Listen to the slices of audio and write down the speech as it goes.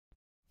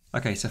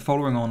Okay, so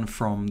following on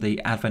from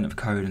the advent of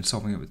code and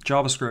solving it with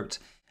JavaScript,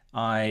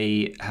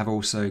 I have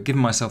also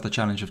given myself the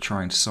challenge of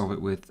trying to solve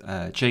it with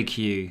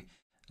JQ,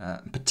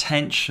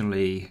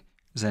 potentially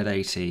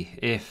Z80,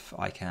 if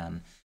I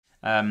can.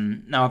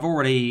 Now, I've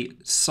already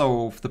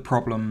solved the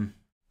problem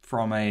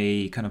from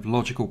a kind of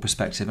logical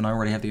perspective, and I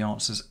already have the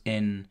answers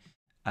in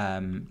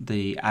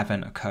the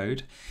advent of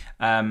code.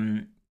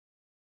 Don't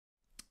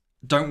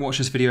watch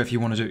this video if you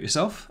want to do it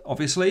yourself,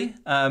 obviously.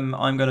 I'm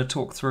going to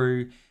talk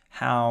through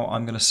how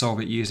I'm going to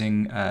solve it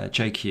using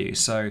JQ.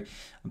 So I'm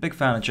a big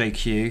fan of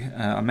JQ.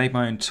 I made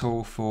my own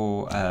tool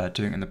for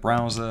doing it in the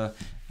browser.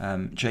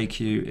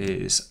 JQ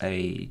is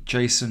a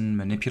JSON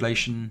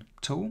manipulation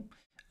tool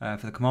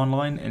for the command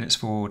line, and it's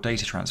for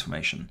data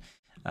transformation.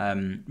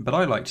 But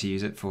I like to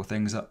use it for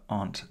things that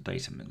aren't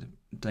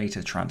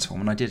data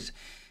transform. And I did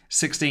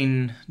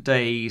 16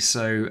 days,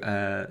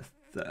 so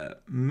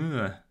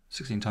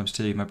 16 times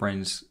 2, my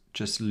brain's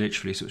just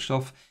literally switched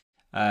off.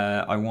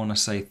 I want to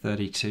say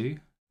 32,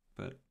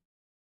 but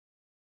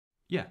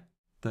yeah,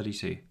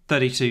 32.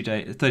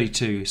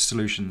 32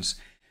 solutions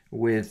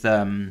with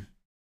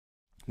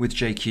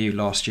JQ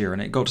last year,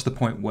 and it got to the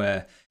point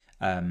where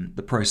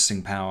the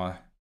processing power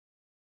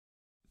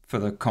for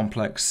the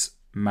complex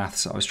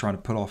maths that I was trying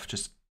to pull off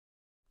just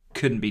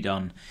couldn't be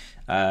done,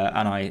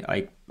 and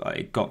I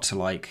got to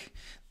like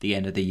the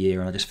end of the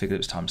year and I just figured it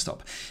was time to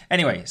stop.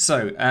 Anyway,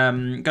 so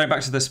going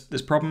back to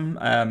this problem,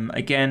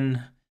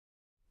 again,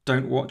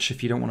 don't watch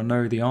if you don't want to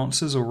know the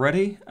answers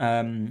already.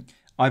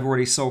 I've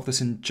already solved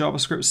this in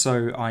JavaScript,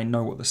 so I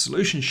know what the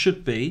solution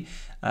should be,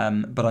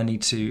 but I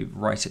need to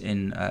write it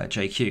in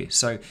JQ.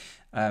 So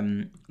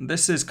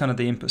this is kind of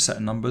the input set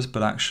of numbers,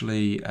 but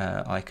actually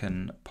I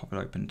can pop it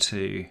open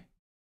to...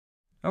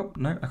 Oh,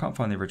 no, I can't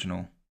find the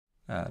original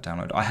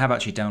download. I have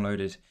actually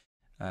downloaded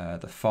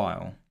the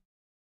file.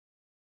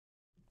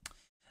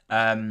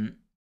 So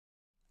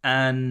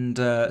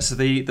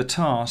the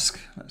task,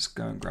 let's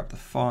go and grab the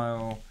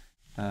file,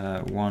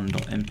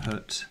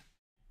 1.input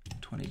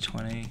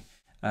 2020.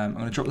 I'm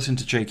going to drop this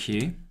into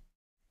JQ,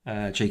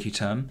 JQ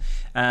term,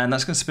 and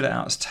that's going to spit it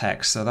out as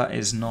text. So that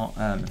is not,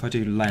 if I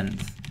do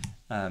length,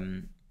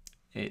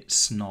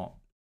 it's not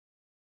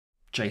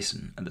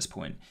JSON at this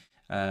point.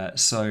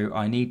 So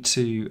I need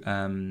to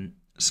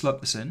slurp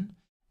this in.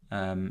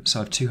 So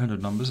I have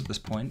 200 numbers at this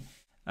point.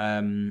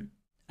 And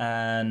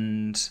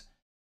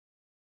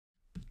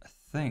I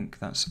think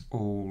that's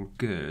all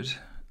good.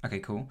 Okay,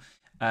 cool.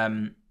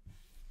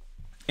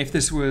 If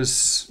this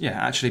was, yeah,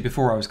 actually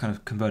before I was kind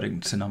of converting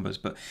to numbers,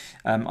 but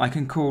I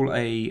can call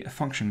a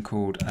function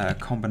called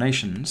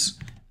combinations,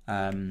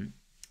 and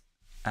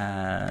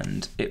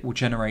it will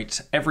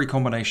generate every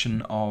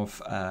combination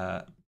of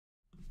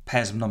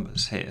pairs of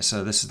numbers here.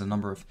 So this is the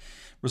number of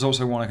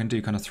results I want. I can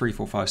do kind of 3,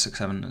 4, 5, 6,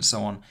 7, and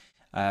so on.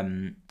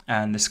 And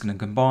this is going to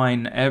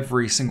combine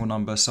every single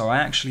number. So I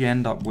actually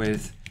end up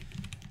with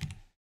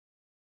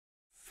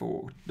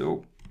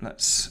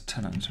let's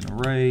turn that into an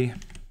array.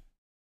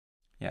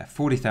 Yeah,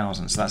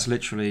 40,000. So that's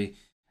literally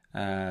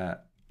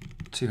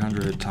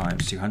 200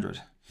 times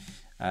 200.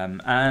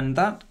 And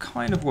that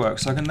kind of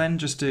works. So I can then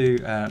just do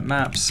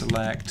map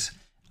select,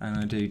 and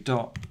I do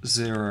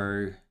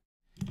 .0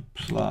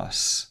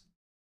 plus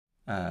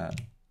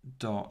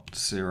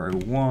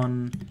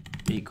 .01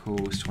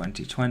 equals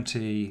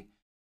 2020,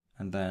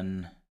 and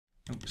then,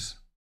 oops.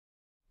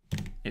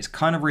 It's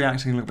kind of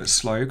reacting a little bit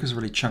slow because it's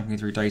really chunking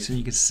through data. And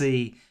you can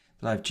see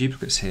that I have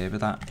duplicates here,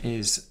 but that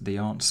is the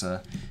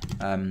answer.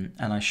 And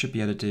I should be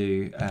able to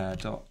do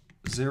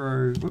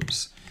 .0,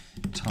 whoops,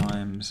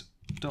 times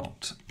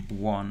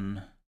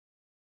 .1.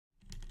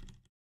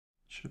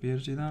 Should I be able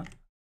to do that?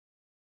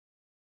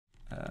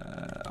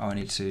 Oh, I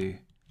need to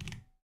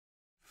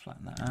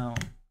flatten that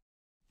out.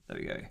 There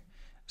we go.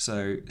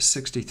 So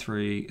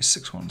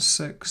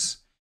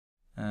 63,616,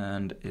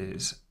 and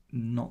is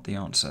not the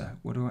answer.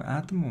 What do I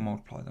add them or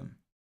multiply them?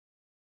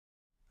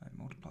 I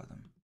multiply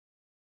them.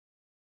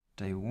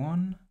 Day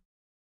 1.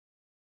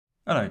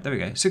 Oh no, there we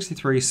go.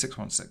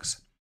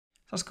 63,616.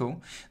 That's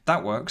cool.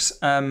 That works.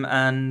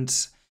 And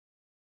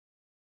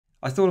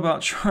I thought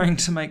about trying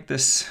to make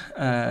this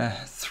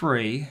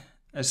 3.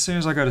 As soon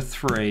as I go to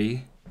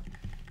 3,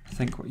 I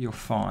think what you'll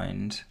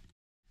find.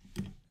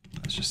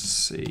 Let's just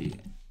see.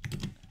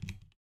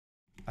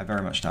 I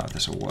very much doubt if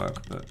this will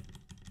work, but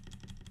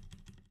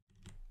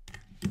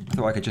I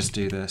thought I could just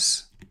do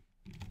this.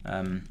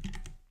 But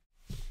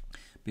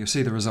you'll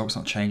see the result's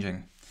not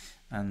changing.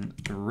 And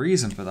the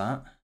reason for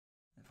that,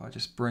 if I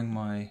just bring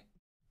my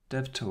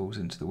DevTools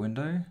into the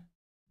window,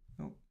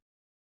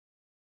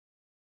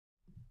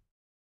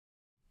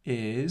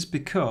 is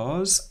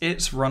because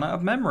it's run out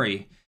of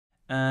memory.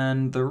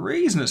 And the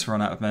reason it's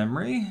run out of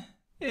memory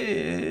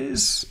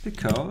is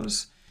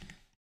because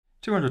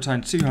 200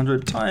 times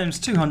 200 times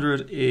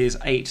 200 is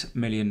 8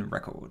 million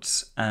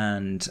records.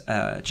 And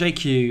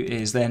JQ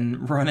is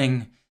then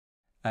running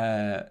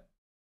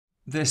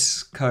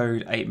this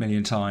code 8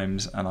 million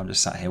times, and I'm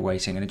just sat here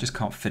waiting, and it just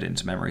can't fit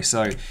into memory.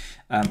 So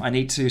I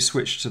need to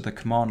switch to the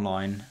command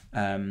line.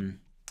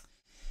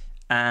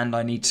 and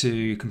I need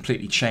to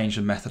completely change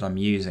the method I'm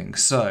using.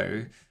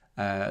 So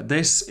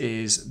this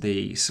is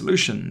the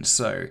solution.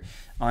 So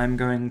I'm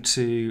going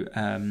to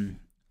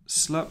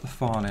slurp the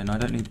file in. I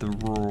don't need the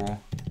raw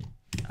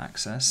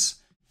access.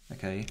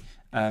 Okay.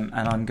 And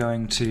I'm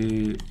going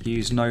to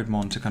use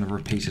nodemon to kind of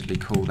repeatedly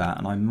call that,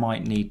 and I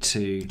might need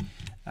to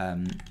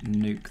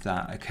nuke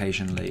that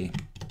occasionally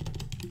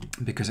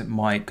because it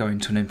might go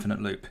into an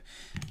infinite loop.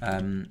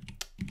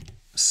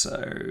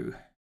 So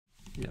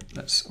yeah,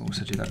 let's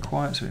also do that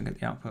quiet so we can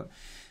get the output.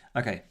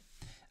 Okay,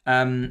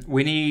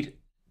 we need,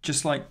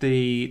 just like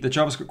the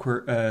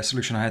JavaScript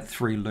solution, I had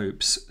 3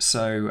 loops.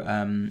 So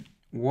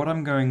what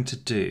I'm going to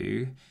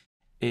do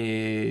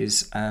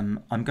is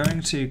I'm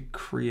going to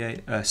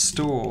create a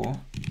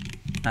store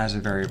as a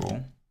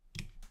variable,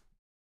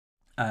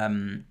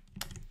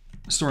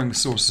 storing the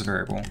source as a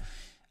variable,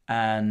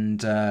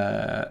 and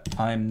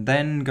I'm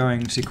then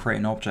going to create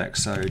an object.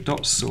 So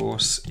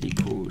 .source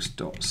equals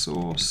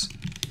 .source,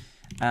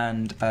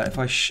 and if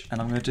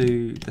I'm going to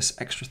do this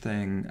extra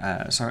thing.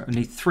 So I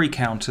need 3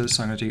 counters.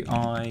 So I'm going to do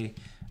I,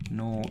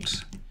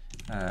 naught,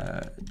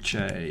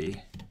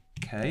 j,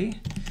 k,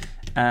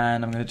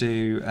 and I'm going to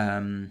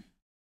do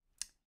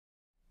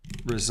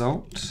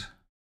result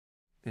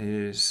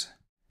is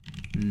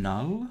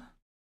null,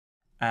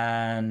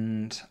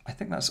 and I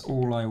think that's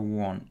all I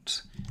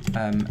want.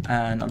 And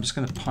I'm just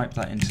going to pipe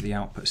that into the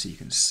output so you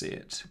can see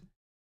it.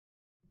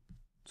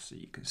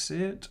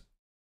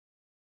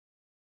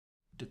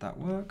 Did that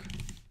work?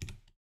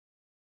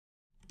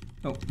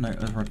 Oh no,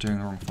 I'm doing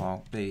the wrong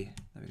file. B.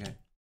 There we go.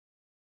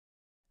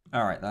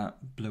 All right,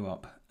 that blew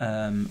up.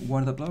 Why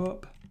did that blow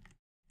up?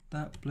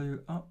 That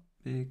blew up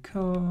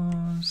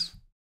because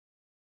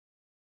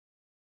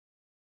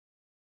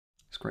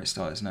it's a great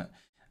start, isn't it?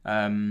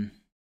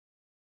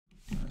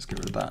 Let's get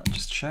rid of that,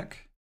 just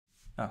check.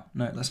 Oh,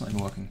 no, that's not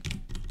even working.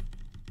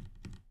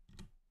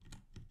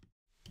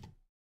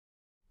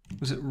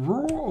 Was it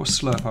raw or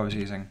slurp I was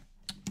using?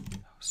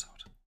 Oh,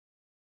 sod.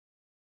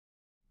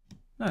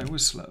 No, it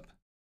was slurp.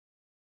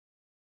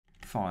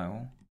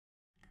 File.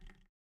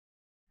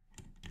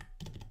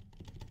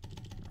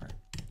 Right.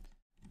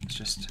 Let's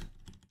just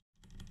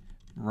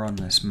run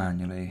this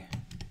manually.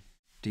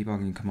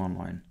 Debugging command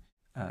line.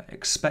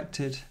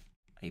 Expected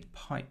a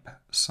pipe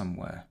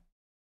somewhere.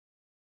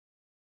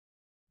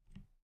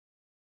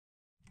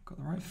 Got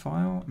the right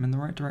file? I'm in the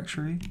right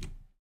directory?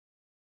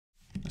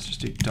 Let's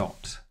just do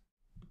dot.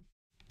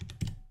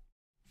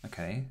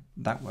 Okay,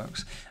 that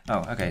works.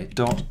 Oh, okay,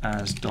 dot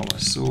as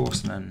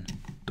 $source and then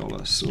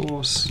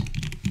 $source.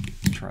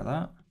 Let's try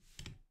that.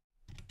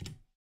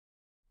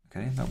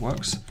 Okay, that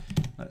works.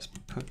 Let's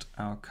put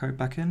our code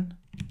back in.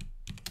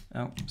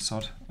 Oh,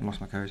 sod, I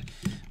lost my code.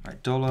 All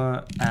right,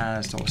 dollar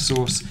as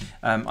 $source.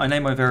 I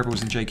name my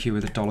variables in JQ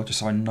with $, just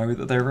so I know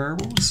that they're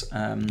variables.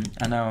 And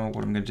now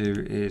what I'm going to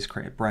do is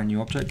create a brand new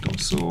object.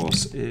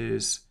 $source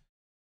is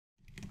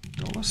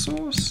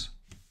 $source.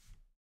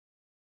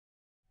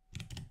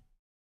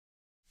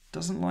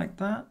 Doesn't like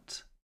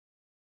that.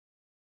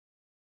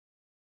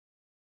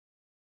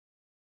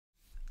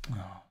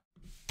 Oh,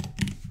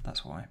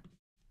 that's why.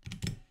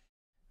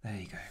 There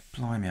you go.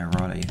 Blimey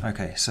O'Reilly.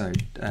 Okay, so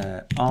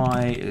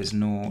I is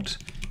naught,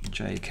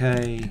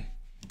 jk,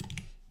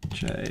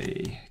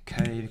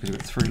 because we've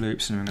got 3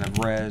 loops, and we're going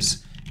to have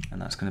res,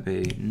 and that's going to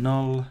be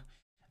null,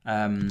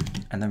 and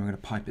then we're going to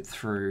pipe it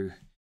through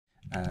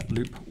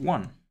loop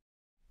 1,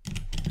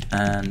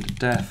 and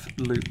def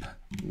loop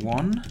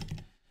 1,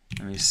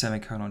 and we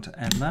semicolon to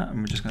end that, and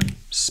we're just going to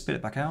spit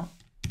it back out.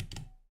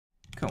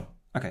 Cool.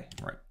 Okay,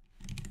 right.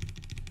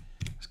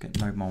 Let's get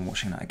nodemon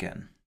watching that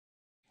again.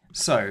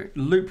 So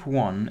loop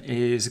 1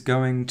 is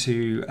going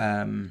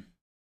to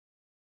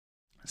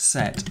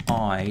set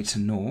I to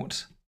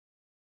naught,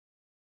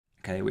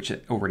 okay, which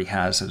it already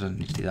has, so it doesn't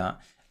need to do that.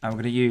 And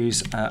we're going to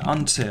use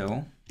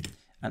until,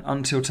 and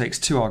until takes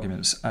 2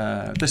 arguments.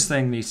 This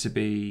thing needs to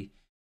be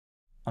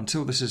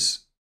until this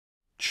is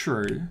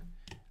true,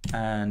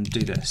 and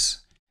do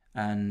this.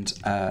 And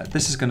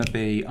this is going to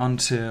be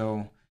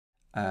until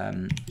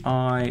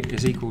I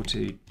is equal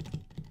to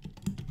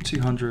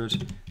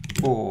 200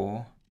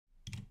 or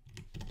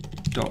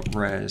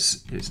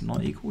 .res is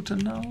not equal to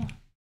null.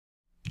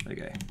 There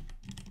you go.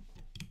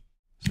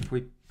 So if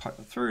we pipe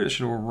that through, it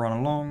should all run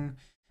along.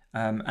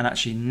 And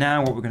actually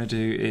now what we're going to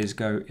do is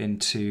go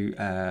into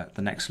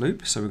the next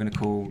loop. So we're going to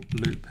call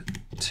loop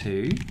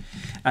 2.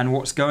 And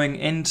what's going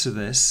into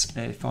this,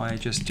 if I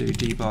just do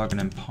debug and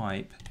then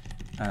pipe,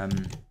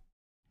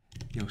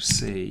 you'll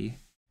see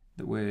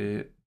that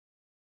we're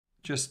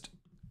just,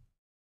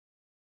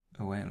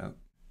 oh wait, look,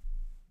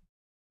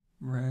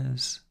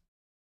 res.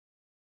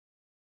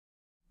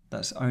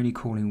 That's only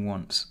calling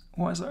once.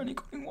 Why is that only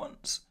calling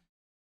once?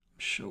 I'm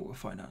sure we'll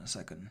find out in a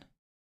second.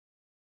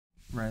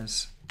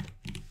 Res.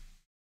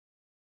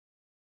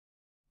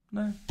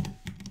 No.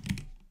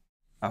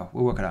 Oh,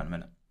 we'll work it out in a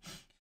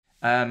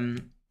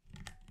minute.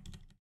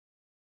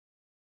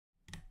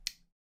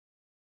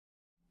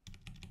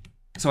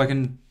 So I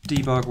can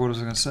debug, what was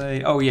I going to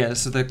say? Oh yeah,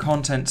 so the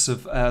contents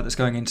of that's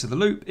going into the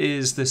loop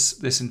is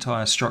this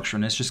entire structure,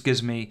 and this just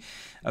gives me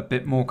a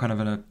bit more kind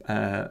of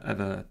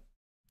a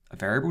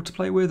variable to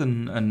play with,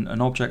 and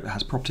an object that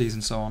has properties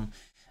and so on.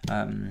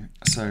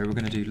 So we're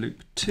going to do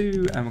loop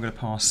 2, and we're going to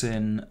pass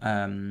in.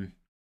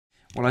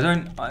 Well,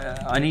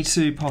 I need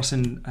to pass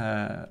in.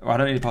 Well, I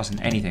don't need to pass in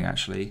anything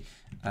actually.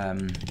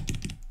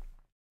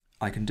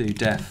 I can do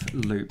def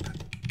loop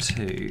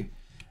 2.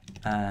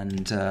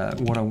 And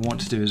what I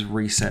want to do is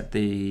reset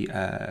the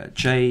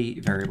j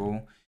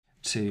variable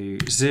to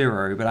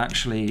 0, but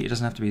actually it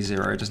doesn't have to be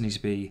 0, it doesn't need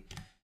to be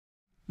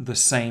the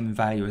same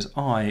value as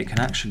I, it can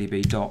actually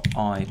be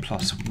 .i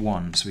plus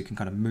 1, so we can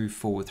kind of move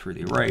forward through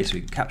the array, so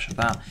we can capture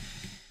that.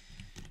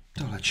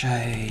 $j,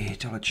 and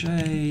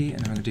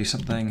then we're going to do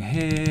something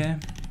here,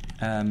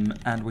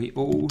 and we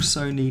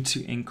also need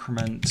to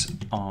increment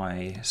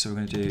I, so we're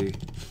going to do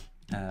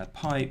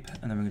pipe,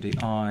 and then we're going to do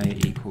I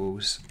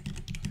equals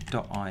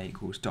 .i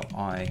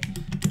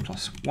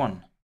plus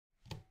 1.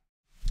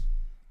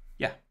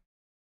 Yeah.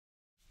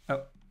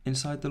 Oh,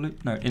 inside the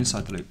loop? No,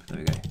 inside the loop. There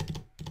we go.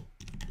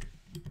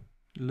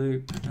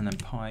 Loop, and then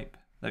pipe.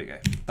 There we go.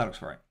 That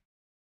looks right.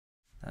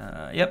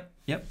 Yep,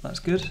 that's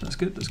good. That's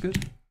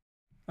good.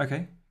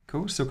 Okay,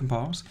 cool. Still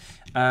compiles.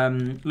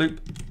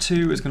 Loop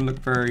 2 is going to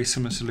look very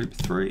similar to loop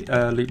 3.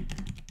 Loop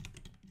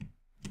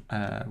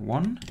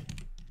 1.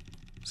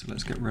 So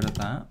let's get rid of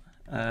that.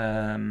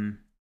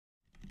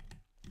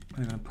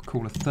 We're going to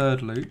call a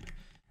third loop,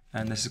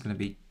 and this is going to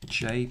be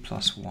j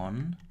plus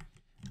 1,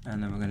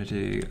 and then we're going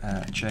to do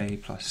j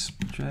plus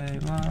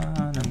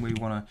j1, and we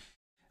want to,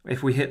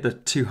 if we hit the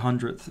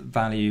 200th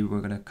value, we're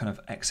going to kind of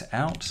exit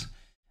out.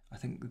 I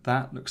think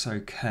that looks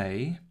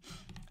okay.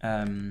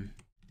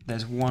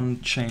 There's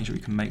one change that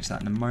we can make to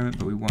that in a moment,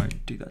 but we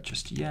won't do that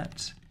just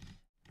yet.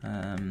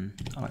 I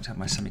like to have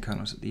my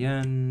semicolons at the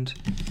end,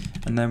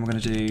 and then we're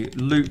going to do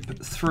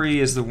loop 3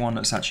 is the one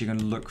that's actually going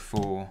to look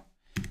for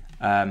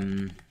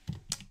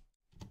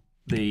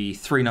the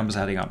 3 numbers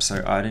adding up.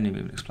 So I didn't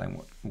even explain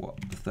what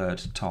the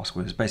third task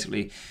was.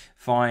 Basically,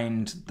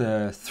 find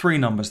the 3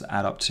 numbers that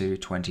add up to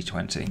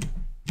 2020,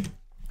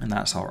 and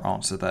that's our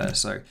answer there.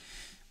 So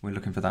we're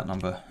looking for that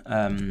number.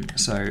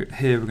 So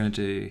here we're going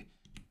to do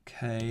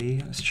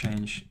k. Let's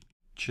change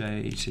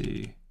j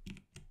to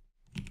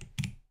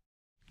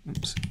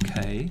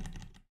k.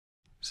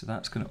 So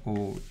that's going to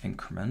all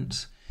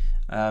increment,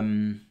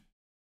 and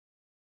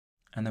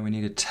then we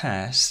need a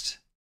test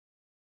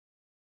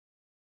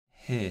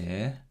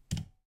here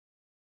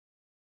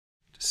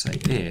to say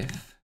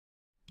if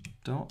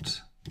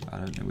dot, I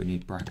don't know, we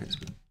need brackets,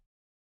 but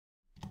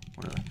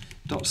whatever,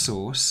 dot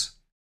source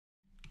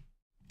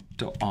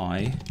dot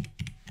I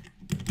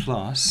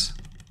plus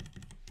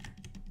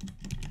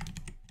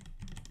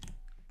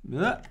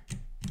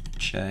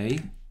j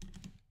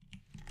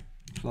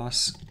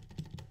plus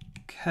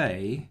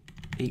k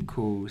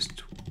equals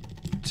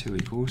 2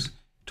 equals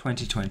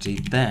 2020.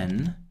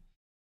 Then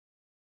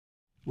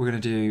we're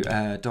going to do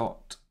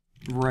dot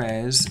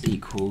res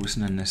equals,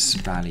 and then this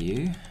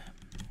value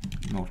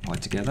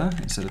multiplied together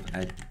instead of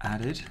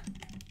added,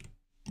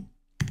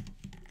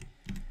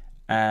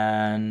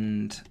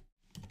 and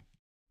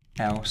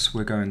else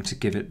we're going to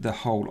give it the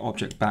whole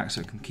object back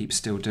so it can keep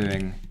still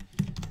doing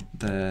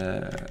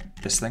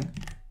this thing.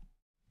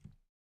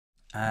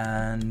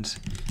 And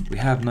we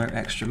have no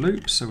extra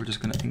loops, so we're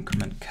just going to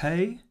increment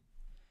k.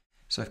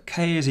 So if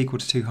k is equal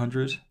to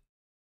 200,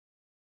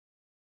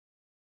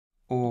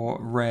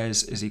 or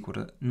res is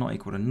not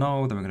equal to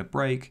null, then we're going to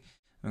break.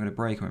 We're going to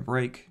break and we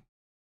break.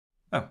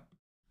 Oh,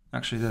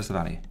 actually there's the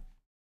value.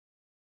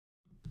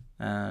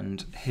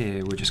 And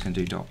here we're just going to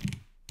do dot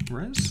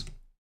res.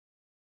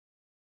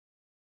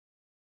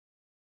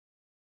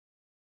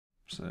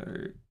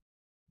 So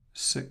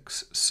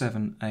 6,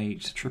 7,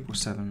 8,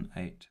 777,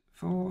 8,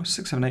 4,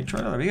 6, 7, 8.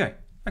 There we go.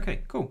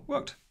 Okay, cool,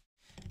 worked.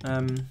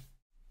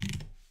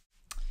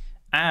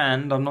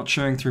 And I'm not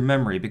showing through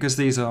memory because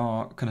these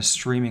are kind of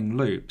streaming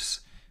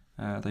loops.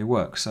 They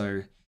work.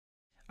 So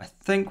I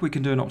think we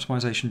can do an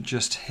optimization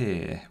just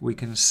here. We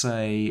can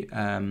say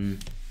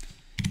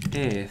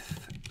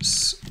if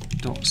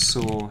dot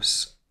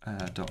source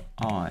dot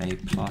I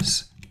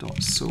plus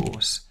dot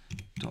source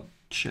dot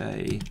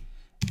j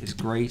is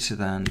greater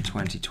than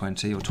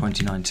 2020 or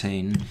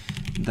 2019,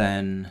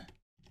 then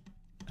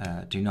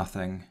do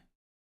nothing,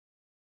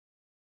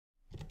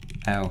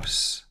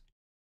 else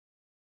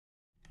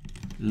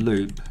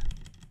loop,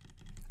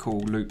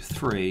 call loop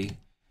 3,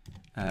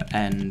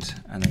 end,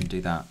 and then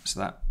do that. So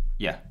that,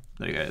 yeah,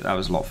 there you go. That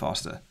was a lot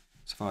faster.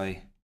 So if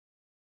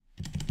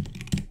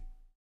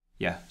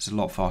yeah, it's a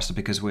lot faster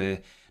because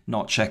we're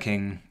not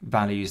checking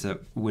values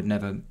that would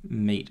never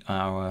meet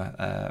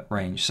our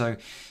range. So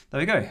there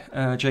we go,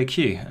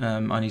 JQ.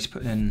 I need to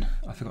put in,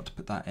 I forgot to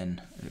put that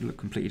in. It looked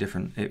completely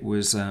different. It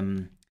was,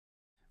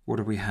 what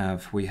did we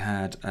have? We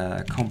had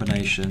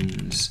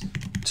combinations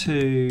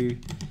 2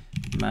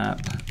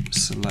 map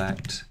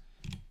select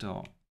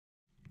dot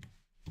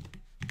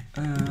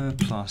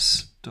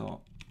plus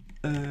dot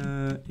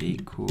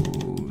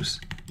equals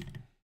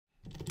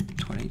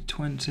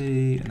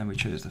 2020, and then we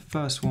chose the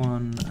first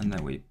one, and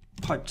then we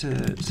piped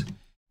it,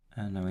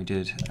 and then we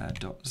did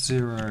dot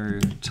 0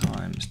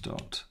 times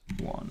dot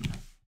 1.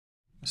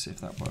 Let's see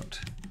if that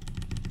worked.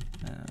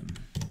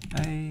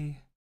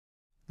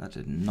 That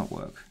did not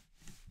work.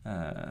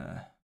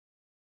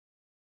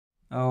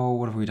 Oh,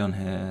 what have we done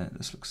here?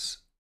 This looks...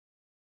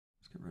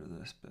 Let's get rid of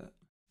this bit.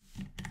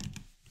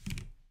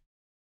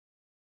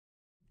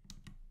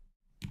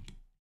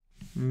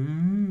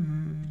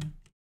 We're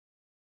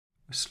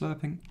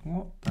slurping.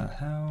 What the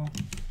hell?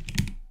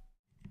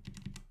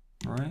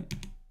 Right.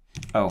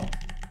 Oh,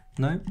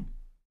 no.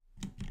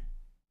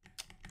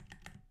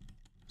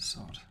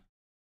 Sod.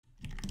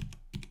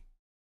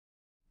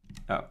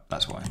 Oh,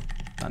 that's why.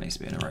 That needs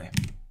to be an array.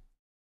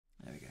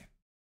 There we go.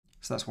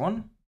 So that's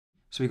one.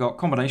 So we got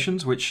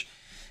combinations, which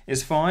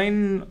is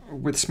fine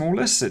with small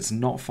lists. It's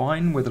not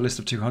fine with a list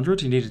of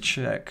 200. You need to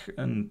check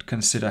and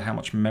consider how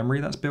much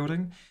memory that's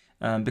building,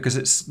 because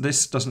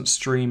this doesn't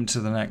stream to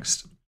the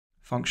next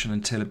function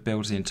until it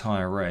builds the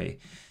entire array.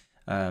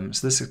 So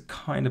this is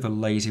kind of a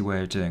lazy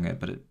way of doing it,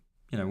 but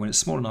when it's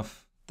small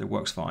enough, it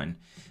works fine.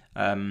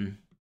 And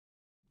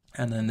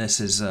then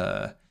this is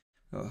a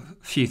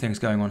few things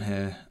going on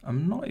here.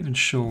 I'm not even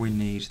sure we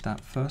need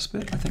that first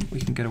bit. I think we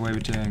can get away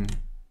with doing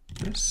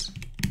this.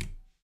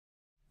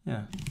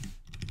 Yeah.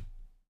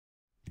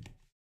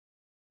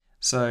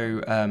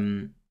 So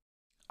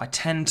I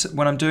tend to,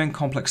 when I'm doing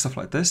complex stuff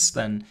like this,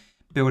 then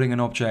building an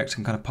object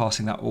and kind of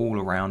passing that all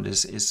around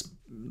is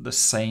the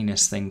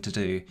sanest thing to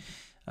do.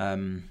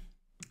 And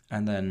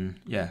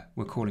then, yeah,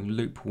 we're calling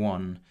loop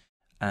 1,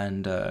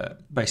 and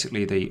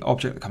basically the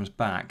object that comes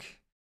back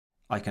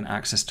I can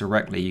access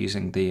directly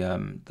using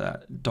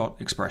the dot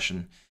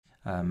expression,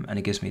 and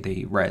it gives me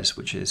the res,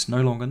 which is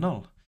no longer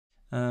null.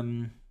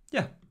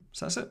 Yeah,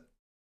 so that's it.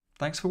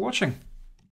 Thanks for watching.